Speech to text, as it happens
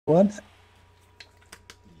One.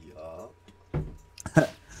 Yeah.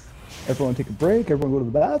 Everyone take a break. Everyone go to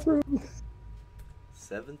the bathroom.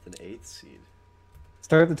 7th and 8th seed.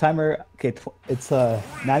 Start the timer. Okay, it's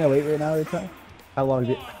 9:08 right now. Right time. How long?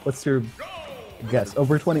 What's your guess?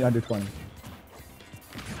 Over 20, under 20?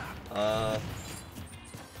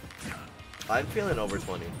 I'm feeling over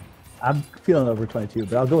 20. I'm feeling over 22,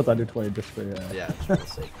 but I'll go with under 20 just for Yeah, for the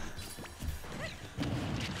sake.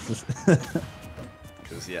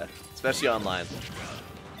 Because yeah, especially online.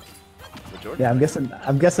 Yeah, I'm guessing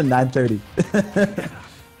 9:30.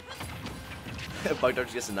 Bug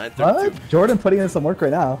Dodger's guessing 9:32. What? Jordan putting in some work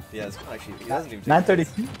right now. Yeah, it's actually he doesn't even.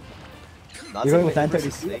 9:32. You're going with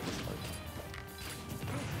 9:32.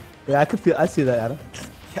 Yeah, I see that, Adam.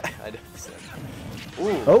 Yeah, I know.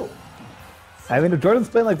 Ooh. Oh. I mean, if Jordan's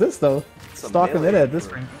playing like this though, stalk him in at this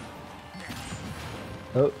point.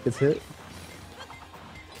 Oh, it's hit.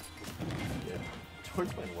 Yeah,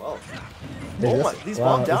 Jordan's playing well. Yeah, oh my, these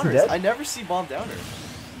bomb downers! I never see bomb downers.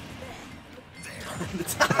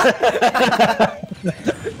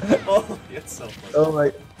 Oh, it's so funny. Oh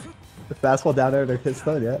my! The fastball down there to his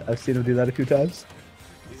stun. Yeah, I've seen him do that a few times.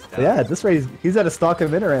 But yeah, at this rate, he's at a stalk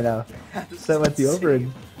him in right now. So that went the over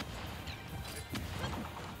and.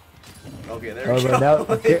 Okay, there we go. Now,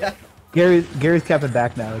 yeah. Gary's capping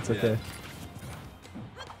back now. It's okay.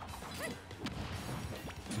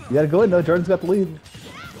 Yeah. You gotta go in though. Jordan's got the lead.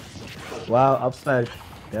 Wow, upside.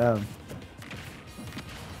 Yeah.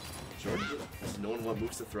 Jordan just knowing what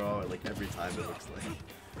moves to throw like every time it looks like.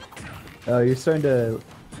 Oh, you're starting to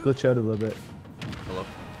glitch out a little bit. Hello.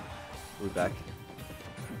 We're back.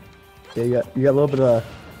 Yeah, you got a little bit of.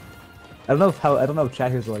 I don't know if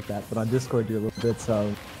chat here's like that, but on Discord you're a little bit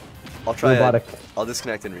so. I'll try robotic. I'll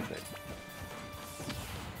disconnect and reconnect.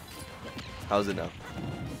 How's it now?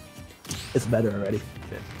 It's better already.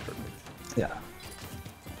 Okay, perfect. Yeah.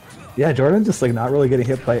 Yeah, Jordan just like not really getting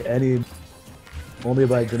hit by any, only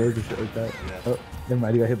by grenades and shit like that. Yeah. Oh, never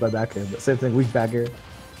mind, he got hit by backhand, but same thing, weak back air.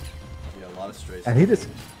 Yeah, a lot of strays.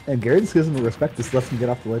 And Gary just gives him the respect, just lets him get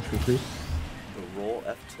off the ledge for free. The roll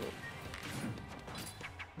F tilt.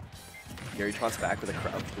 Gary taunts back with a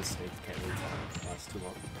crouch. This snake can't really taunt. Lasts too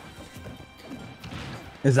long.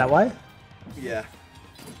 Is that why? Yeah.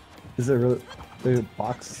 Is it really? The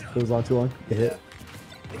box goes on too long? Get hit?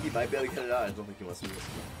 I think he might be able to get it out. I don't think he wants to do this.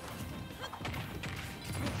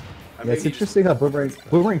 Yeah, it's interesting how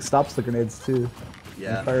Boomerang stops the grenades too.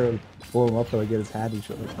 Yeah. Fire blow him up or like get his hand and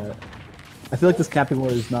shit like that. I feel like this camping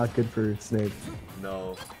mode is not good for Snake.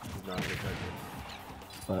 No, it's not good.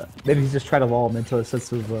 But maybe he's just trying to lull him into a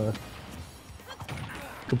sense of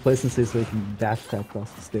complacency so he can dash attack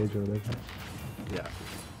across the stage or whatever. Yeah.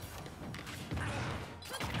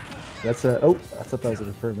 That's a oh, I thought that was a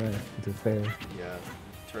confirm right. It's a fair. Yeah.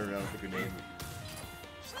 Turn around with the grenade.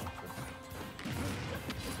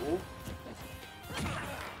 Ooh.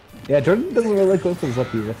 Yeah, Jordan doesn't really like going for his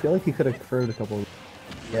lefties. I feel like he could have confirmed a couple.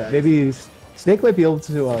 Yeah. Maybe Snake might be able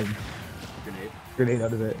to grenade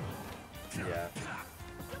out of it. Yeah.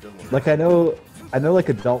 Like I know like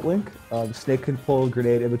Adult Link, Snake can pull a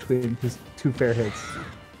grenade in between his two fair hits.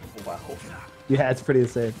 Wow. Yeah, it's pretty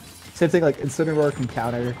insane. Same thing like Incineroar can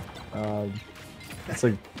counter. It's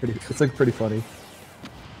like pretty funny.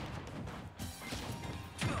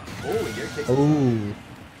 Oh,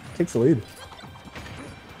 takes the lead.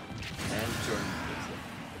 And Jordan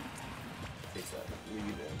takes that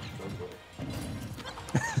lead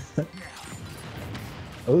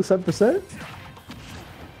and 7%?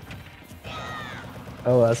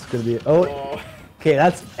 Oh, that's gonna be okay,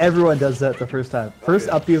 that's everyone does that the first time. First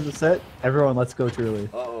uppy of the set, everyone lets go too early.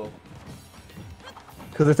 Uh-oh.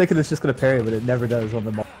 Because they're thinking it's just gonna parry, but it never does on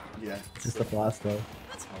the ball. Yeah. It's just a blast though.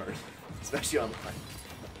 It's hard. Especially online.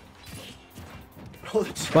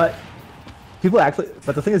 But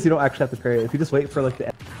but the thing is you don't actually have to parry. If you just wait for like the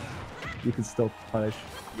end, you can still punish.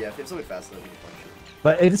 Yeah, if you have something fast enough, you can punish it.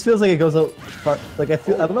 But it just feels like it goes out far, like I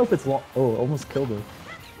don't know if it's long. Oh, almost killed him.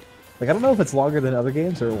 Like I don't know if it's longer than other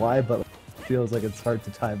games or why, but it feels like it's hard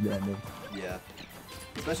to time the ending. Yeah.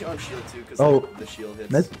 Especially on shield too, because like, the shield hits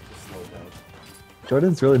just slow it down.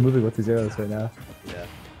 Jordan's really moving with these arrows right now. Yeah.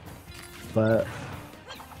 But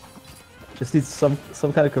just needs some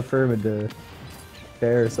kind of confirm into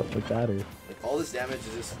fair or something like that, or like all this damage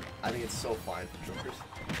is just I think it's so fine for jokers.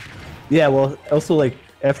 Yeah, well also like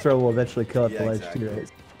F throw will eventually kill at the ledge too,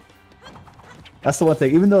 right? That's the one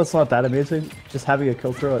thing, even though it's not that amazing, just having a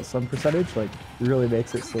kill throw at some percentage like really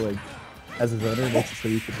makes it so like as a zoner makes it so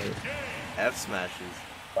you can play it. F smashes.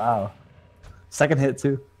 Wow. Second hit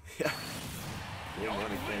too. Yeah. Yeah,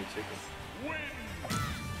 money playing chicken.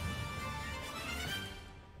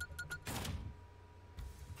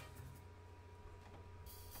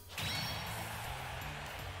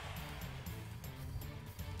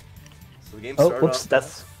 So the game started whoops,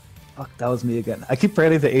 that's... Fuck, that was me again. I keep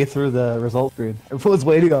forgetting to A through the result screen. Everyone's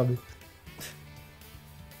waiting on me.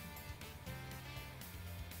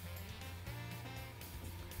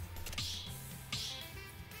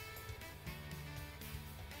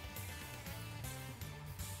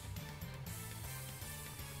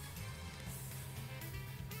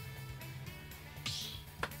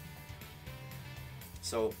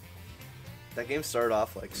 So that game started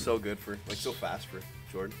off like so good for like so fast for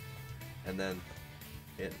Jordan, and then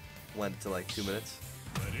it went to like 2 minutes.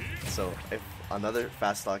 So if another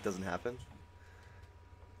fast stock doesn't happen,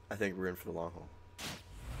 I think we're in for the long haul.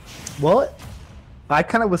 Well, I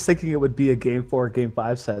kind of was thinking it would be a game 4, game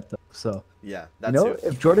 5 set though. So yeah, that's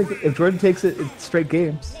if Jordan takes it in straight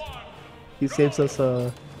games, he saves us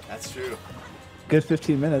that's true. Good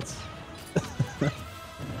 15 minutes.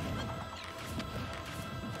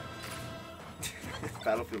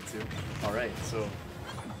 Battlefield 2. All right, so.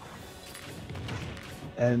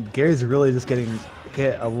 And Gary's really just getting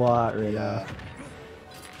hit a lot right now.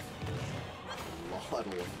 A lot.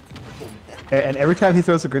 And every time he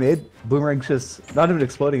throws a grenade, Boomerang's just not even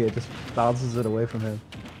exploding; it just bounces it away from him.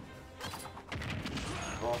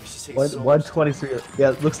 Oh, he's just taking so 123.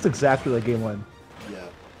 Yeah, it looks exactly like game 1. Yeah,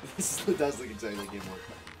 this does look exactly like game 1.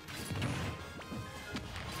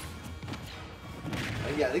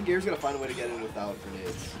 Yeah, I think Gary's gonna find a way to get in without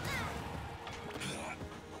grenades.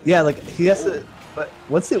 Yeah, like he has to, but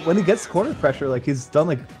when he gets corner pressure, like he's done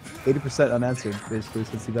like 80% unanswered basically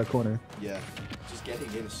since he got corner. Yeah, just getting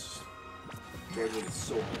in Jordan is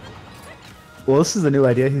so hard. Well, this is a new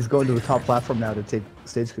idea. He's going to the top platform now to take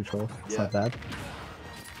stage control. It's not bad.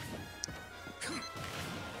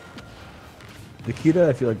 Nikita,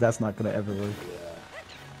 I feel like that's not gonna ever work.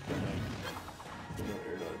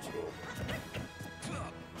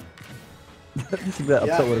 You think that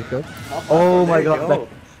upset would have killed? Oh my god,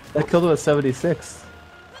 that killed him at 76.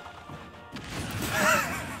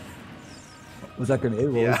 Was that grenade?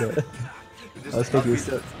 What was it? I was thinking you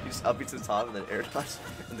just up to the top and then air dodge,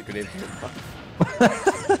 and the grenade came off.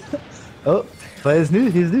 Oh, but his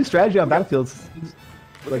new strategy on Battlefields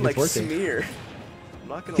looking like Smear. I'm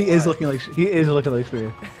not gonna lie. He is looking like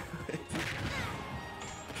Smear.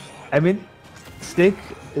 I mean, Snake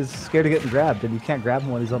is scared of getting grabbed, and you can't grab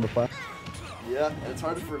him when he's on the platform. Yeah, and it's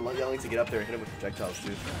harder for Yelling to get up there and hit him with projectiles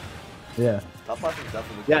too. Yeah. Top platform's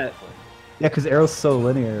definitely yeah, because Arrow's so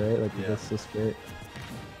linear, right? Like it's so straight.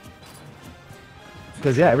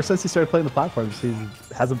 Because ever since he started playing the platforms, he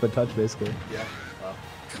hasn't been touched basically. Yeah. Wow.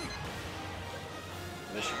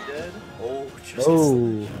 Mission dead. Oh, Jesus.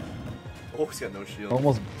 Oh, he's got no shield.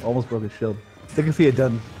 Almost broke his shield. I think if he had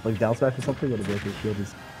done like down smash or something, would have broken his shield.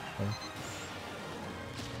 I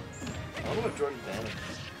don't know what Jordan banned him.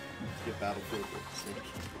 Get Battlefield with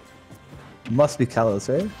Snake. Must be Kalos,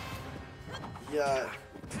 right? Yeah.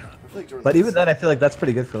 I feel like Jordan. But even then, I feel like that's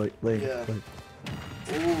pretty good for like. Yeah. Ooh,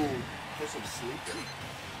 there's some sleeper.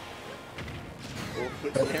 Oh,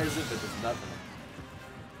 there's it, but there's nothing.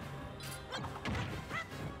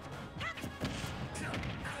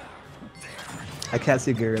 I can't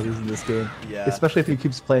see Gary losing this game. Yeah. Especially if he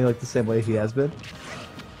keeps playing like the same way he has been.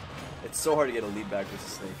 It's so hard to get a lead back with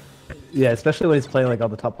Snake. Yeah, especially when he's playing like on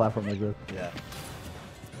the top platform like this. Yeah.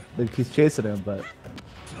 Like he's chasing him, but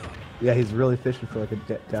yeah, he's really fishing for like a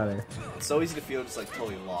down air. It's so easy to feel just like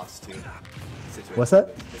totally lost too. What's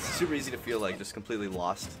that? It's super easy to feel like just completely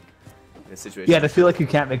lost in a situation. Yeah, to feel like you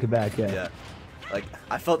can't make it back. Yeah. Yeah. Like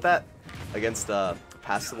I felt that against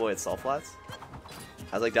Pass the Boy at Salt Flats.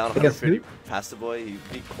 I was like down 150. Pass the Boy, he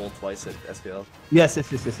beat Cole twice at SPL. Yes.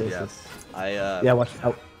 Yeah, watch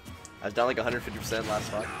out. I was down like 150% last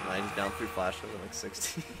stock, and I just down 3 flashes at like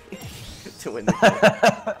 60 to win the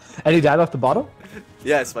game. And he died off the bottom?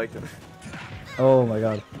 Yeah, I spiked him. Oh my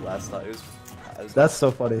god. Last stock, it was that's so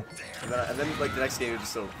funny. And then like the next game, it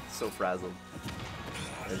was just so frazzled.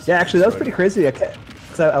 Yeah, actually, that was pretty crazy.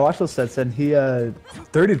 Because I watched those sets, and he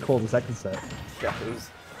 30'd Cole the second set. Yeah, it was.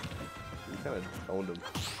 He kind of owned him.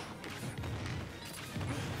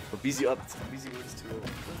 But BZ up. BZ wins 2-0.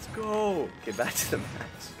 Let's go. Okay, back to the match.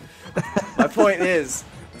 My point is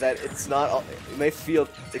that it's not. It may feel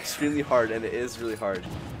extremely hard, and it is really hard.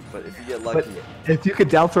 But if you get lucky, if you could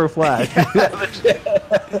down throw a flag, if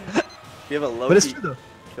you have a low. But it's true though.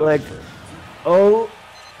 Like, but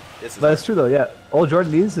it's true though. Yeah, all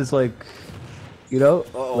Jordan needs is like,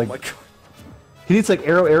 oh like my god. He needs like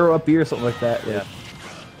arrow up B or something like that. Yeah.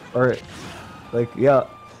 Or, like and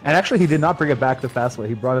actually he did not bring it back the fast way.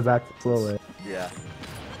 He brought it back the slow way. Yeah.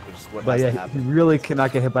 But yeah, he really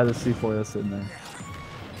cannot get hit by the C4 that's in there.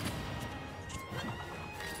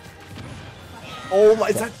 Oh my,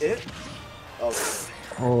 is that it? Oh.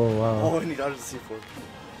 Oh wow. Oh, and he dodges the C4.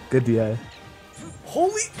 Good DI.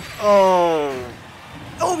 Holy! Oh!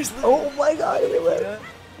 Oh, he's living. Oh my god, he lived. Yeah.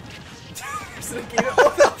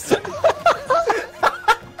 Oh, that was that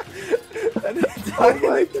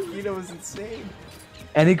Takeda was insane.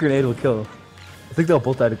 Any grenade will kill. I think they'll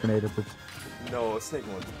both die to grenade if it's... No, Snake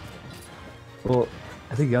won. Well,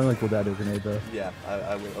 I think Young Link will die to grenade though. Yeah,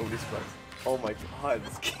 I would be surprised. Oh my god,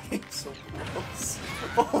 this game's so close.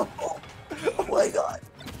 Oh my god.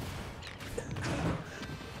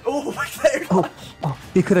 Oh my god. Oh,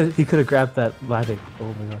 he could have grabbed that landing.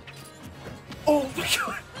 Oh my god. Oh my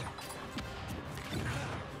god.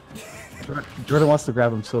 Jordan wants to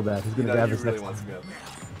grab him so bad. He's gonna grab he his really next wants time. to grab him.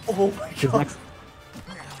 Oh my His god.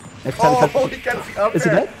 next time He got up Is it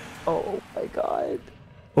there. dead? Oh my god.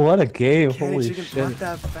 What a game. Holy CandyChicken shit. brought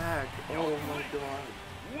that back. Oh my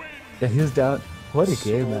god. Yeah, he was down. What a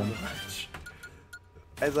game, So man. much.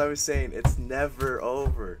 As I was saying, it's never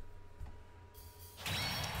over.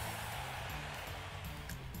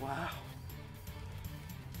 Wow.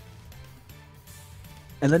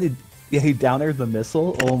 And then he down aired the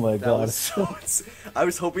missile. Oh my That god. was so I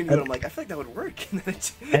was hoping to, I'm like, I feel like that would work.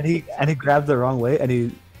 And he grabbed the wrong way and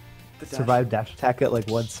he The survived dash attack at like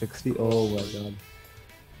 160. Oh my god.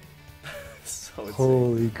 So insane.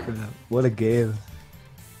 Holy crap. What a game.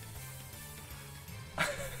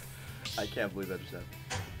 I can't believe that just happened.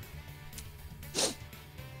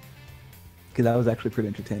 Okay, that was actually pretty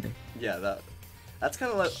entertaining. Yeah, that's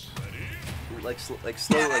kind of like slow like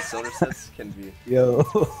sonar sets can be. Yo,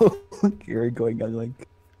 Gary going Young Link.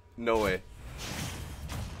 No way.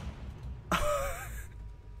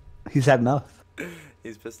 He's had enough.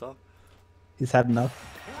 He's pissed off. He's had enough.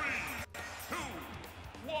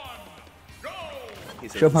 He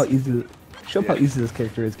says Show him how this- easy. Show him how easy this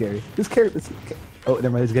character is, Gary. This character. Oh, never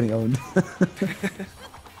mind. He's getting owned.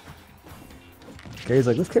 Gary's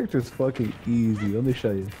like, this character is fucking easy. Let me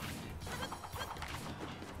show you.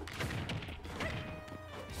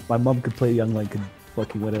 My mom could play Young Link and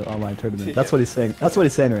fucking win an online tournament. That's what he's saying. That's what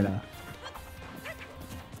he's saying right now.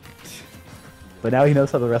 But now he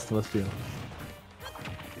knows how the rest of us feel.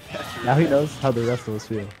 Now he knows how the rest of us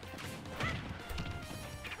feel.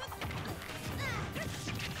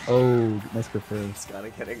 Oh, nice confirm. He's gotta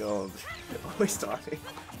get it going. Always talking.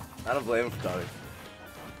 I don't blame him for talking.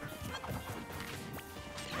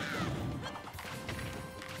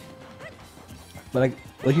 But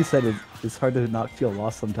like you said, it's hard to not feel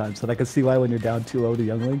lost sometimes. And I can see why when you're down 2-0 to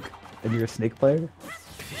Young Link and you're a Snake player,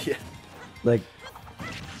 Yeah. like,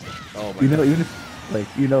 Oh my you god. know, even if, like,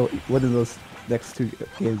 you know, one of those next two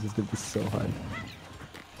games is gonna be so hard.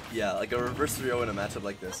 Yeah, like a reverse 3-0 in a matchup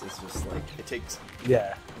like this is just like, it takes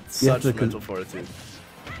Yeah. such mental fortitude.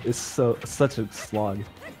 It's such a slog.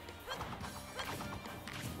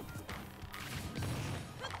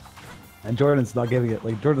 And Jordan's not giving it.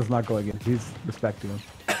 Like Jordan's not going in. He's respecting him.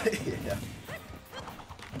 Yeah.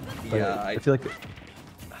 But Yeah, I feel like.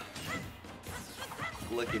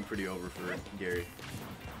 Looking pretty over for Gary.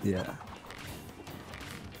 Yeah.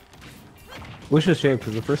 Which is a shame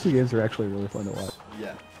because the first two games were actually really fun to watch.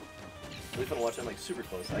 Yeah. Really fun watching, like super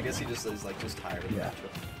close. I guess he just is like just tired of the Yeah.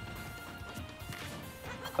 matchup.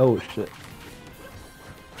 Oh shit.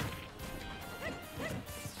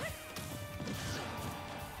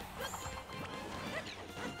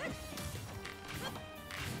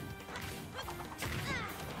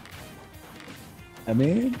 I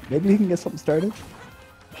mean, maybe he can get something started.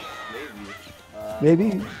 Maybe.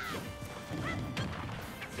 Maybe.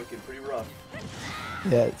 It's looking pretty rough.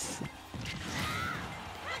 Yeah, it's.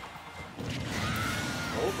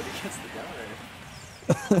 Oh, but he gets the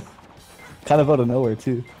down air. Kind of out of nowhere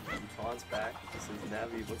too. Taun's back. This is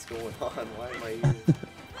Navi. What's going on? Why am I here?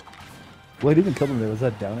 What even killed him there? Was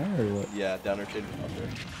that down air or what? Yeah, down air chain up there.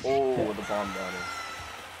 Oh, Yeah. with the bomb down air.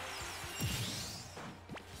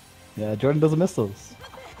 Yeah, Jordan doesn't miss those.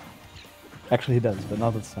 Actually, he does, but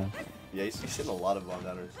not this time. Yeah, he's hitting a lot of bomb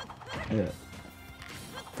downers. Yeah.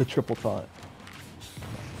 The triple taunt.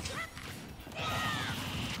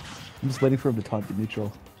 I'm just waiting for him to taunt the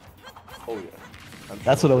neutral. Oh yeah. I'm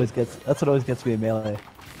That's sure. what always gets. That's what always gets me in melee.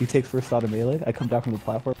 He takes first shot in melee. I come down from the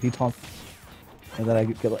platform. He taunts, and then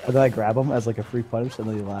I grab him as like a free punch, and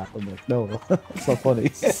then he laughs. I'm like, no, it's not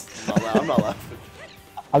funny. I'm not laughing.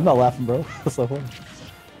 I'm not laughing, bro. That's so funny.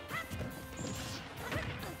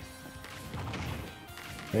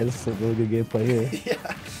 Yeah, this is a really good gameplay here.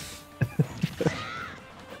 Yeah.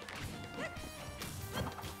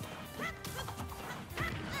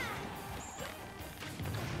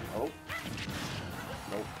 Oh.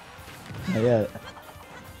 Nope. Not yet.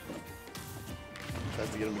 Tries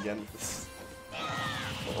to get him again.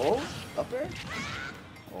 Oh, up there?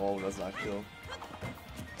 Oh, that's not kill.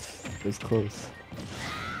 It was close.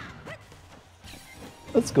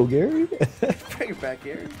 Let's go, Gary. Bring it back,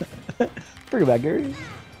 Gary. Bring it back, Gary.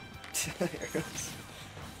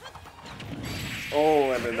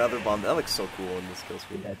 Oh, and another bomb. That looks so cool in this kill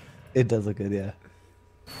screen. Yeah, it does look good, yeah.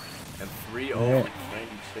 And 3-0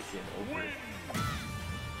 CandyChicken over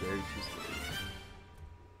Garry2Scary.